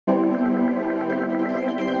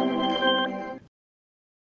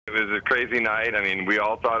crazy night. I mean, we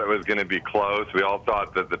all thought it was going to be close. We all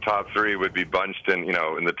thought that the top three would be bunched in, you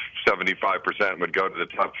know, in the 75% would go to the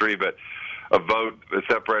top three, but a vote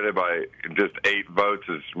separated by just 8 votes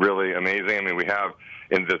is really amazing. I mean, we have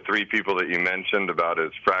in the 3 people that you mentioned about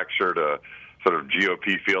as fractured a sort of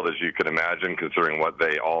GOP field as you can imagine, considering what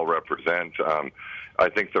they all represent. I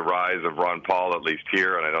think the rise of Ron Paul, at least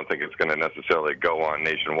here, and I don't think it's going to necessarily go on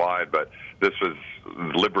nationwide, but this was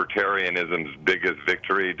libertarianism's biggest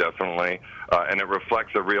victory, definitely, and it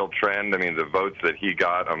reflects a real trend. I mean, the votes that he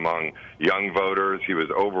got among young voters, he was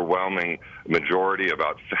overwhelming majority,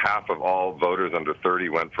 about half of all voters under 30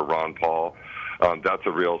 went for Ron Paul. That's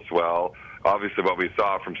a real swell. Obviously, what we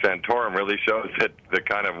saw from Santorum really shows that the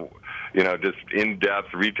kind of, you know, just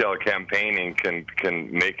in-depth retail campaigning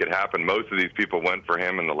can make it happen. Most of these people went for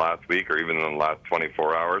him in the last week or even in the last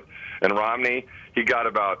 24 hours. And Romney, he got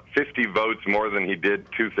about 50 votes more than he did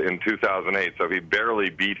in 2008, so he barely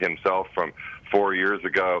beat himself from 4 years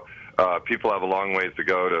ago. People have a long ways to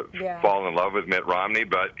go to fall in love with Mitt Romney,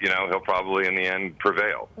 but, you know, he'll probably in the end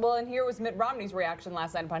prevail. Well, and here was Mitt Romney's reaction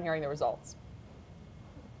last night upon hearing the results.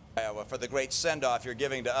 Iowa, for the great send-off you're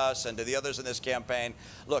giving to us and to the others in this campaign.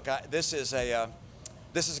 Look, this is a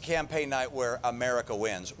campaign night where America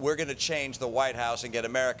wins. We're going to change the White House and get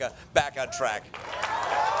America back on track.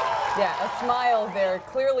 Yeah, a smile there,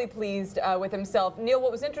 clearly pleased with himself. Neil,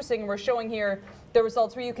 what was interesting, we're showing here the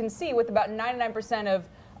results where you can see with about 99%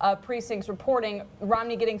 of precincts reporting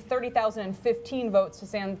Romney getting 30,015 votes to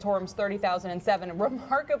Santorum's 30,007. A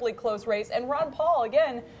remarkably close race. And Ron Paul,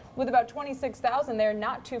 again, with about 26,000 there,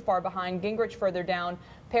 not too far behind. Gingrich further down,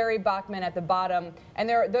 Perry, Bachmann at the bottom. And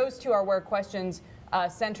those two are where questions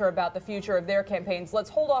center about the future of their campaigns. Let's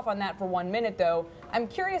hold off on that for 1 minute, though. I'm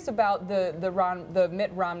curious about the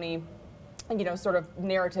Mitt Romney, you know, sort of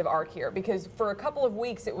narrative arc here, because for a couple of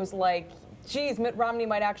weeks it was like, geez, Mitt Romney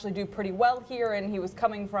might actually do pretty well here, and he was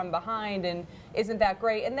coming from behind, and isn't that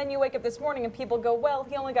great? And then you wake up this morning and people go, well,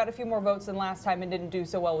 he only got a few more votes than last time and didn't do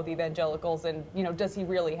so well with evangelicals, and, you know, does he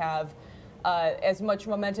really have as much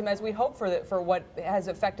momentum as we hope for what has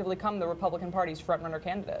effectively come the Republican Party's frontrunner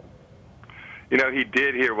candidate? You know, he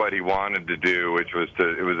did hear what he wanted to do, which was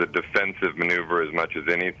it was a defensive maneuver as much as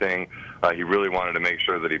anything. He really wanted to make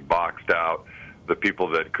sure that he boxed out the people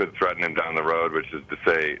that could threaten him down the road, which is to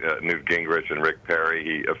say Newt Gingrich and Rick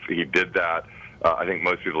Perry. He did that. I think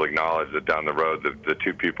most people acknowledge that down the road, the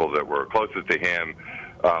 2 people that were closest to him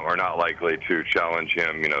are not likely to challenge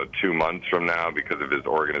him, you know, 2 months from now because of his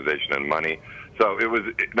organization and money. So it was,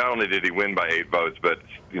 not only did he win by 8 votes, but,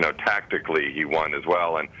 you know, tactically he won as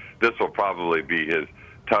well. And this will probably be his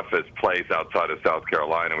toughest place outside of South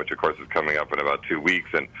Carolina, which of course is coming up in about 2 weeks,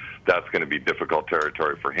 and that's going to be difficult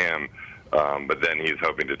territory for him. But then he's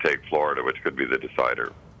hoping to take Florida, which could be the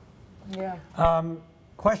decider. Yeah.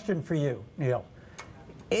 Question for you, Neil.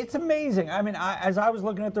 It's amazing. I mean, as I was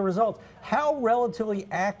looking at the results, how relatively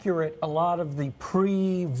accurate a lot of the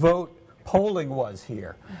pre-vote polling was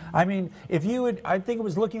here. I mean, if you would, I think it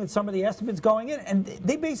was looking at some of the estimates going in, and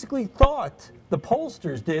they basically thought, the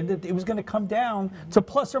pollsters did, that it was going to come down to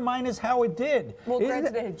plus or minus how it did. Well,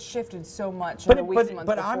 granted, it had shifted so much in the weeks and months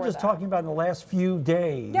but I'm just talking about in the last few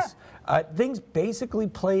days. Yeah. Things basically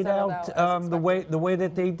played out the way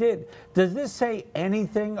that they did. Does this say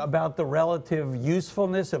anything about the relative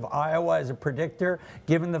usefulness of Iowa as a predictor,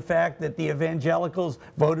 given the fact that the evangelicals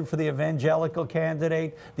voted for the evangelical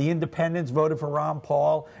candidate, the independents voted for Ron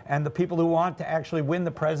Paul, and the people who want to actually win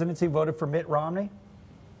the presidency voted for Mitt Romney?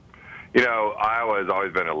 You know, Iowa has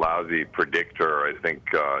always been a lousy predictor. I think,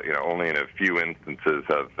 you know, only in a few instances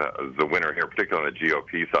has the winner here, particularly on the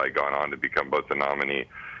GOP side, gone on to become both the nominee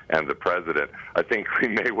and the president. I think we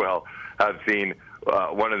may well have seen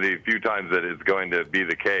one of the few times that it's going to be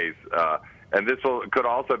the case. And this could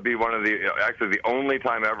also be one of actually the only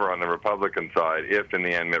time ever on the Republican side, if in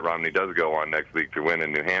the end Mitt Romney does go on next week to win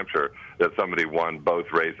in New Hampshire, that somebody won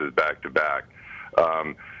both races back to back.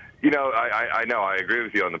 You know, I know, I agree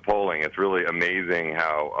with you on the polling. It's really amazing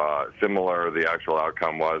how similar the actual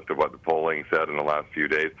outcome was to what the polling said in the last few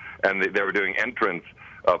days. And they were doing entrance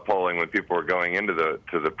polling when people were going into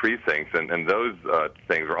the precincts, and those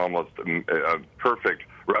things were almost a perfect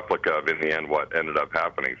replica of, in the end, what ended up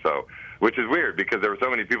happening. So, which is weird, because there were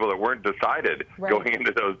so many people that weren't decided going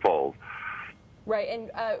into those polls. Right,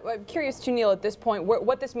 and I'm curious to Neil at this point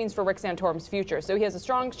what this means for Rick Santorum's future. So he has a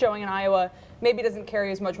strong showing in Iowa, maybe doesn't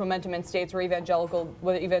carry as much momentum in states where the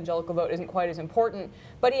evangelical vote isn't quite as important,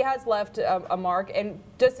 but he has left a mark. And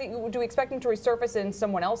do we expect him to resurface in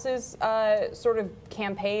someone else's sort of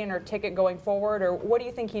campaign or ticket going forward, or what do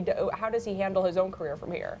you think how does he handle his own career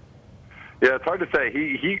from here? Yeah, it's hard to say.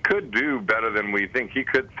 He could do better than we think. He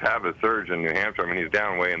could have a surge in New Hampshire. I mean, he's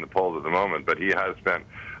down way in the polls at the moment, but he has spent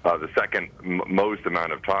the second most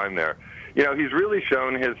amount of time there. You know, he's really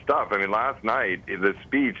shown his stuff. I mean, last night, the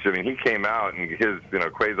speech, I mean, he came out and his,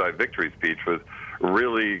 quasi-victory speech was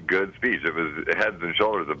really good speech. It was heads and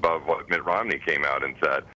shoulders above what Mitt Romney came out and said.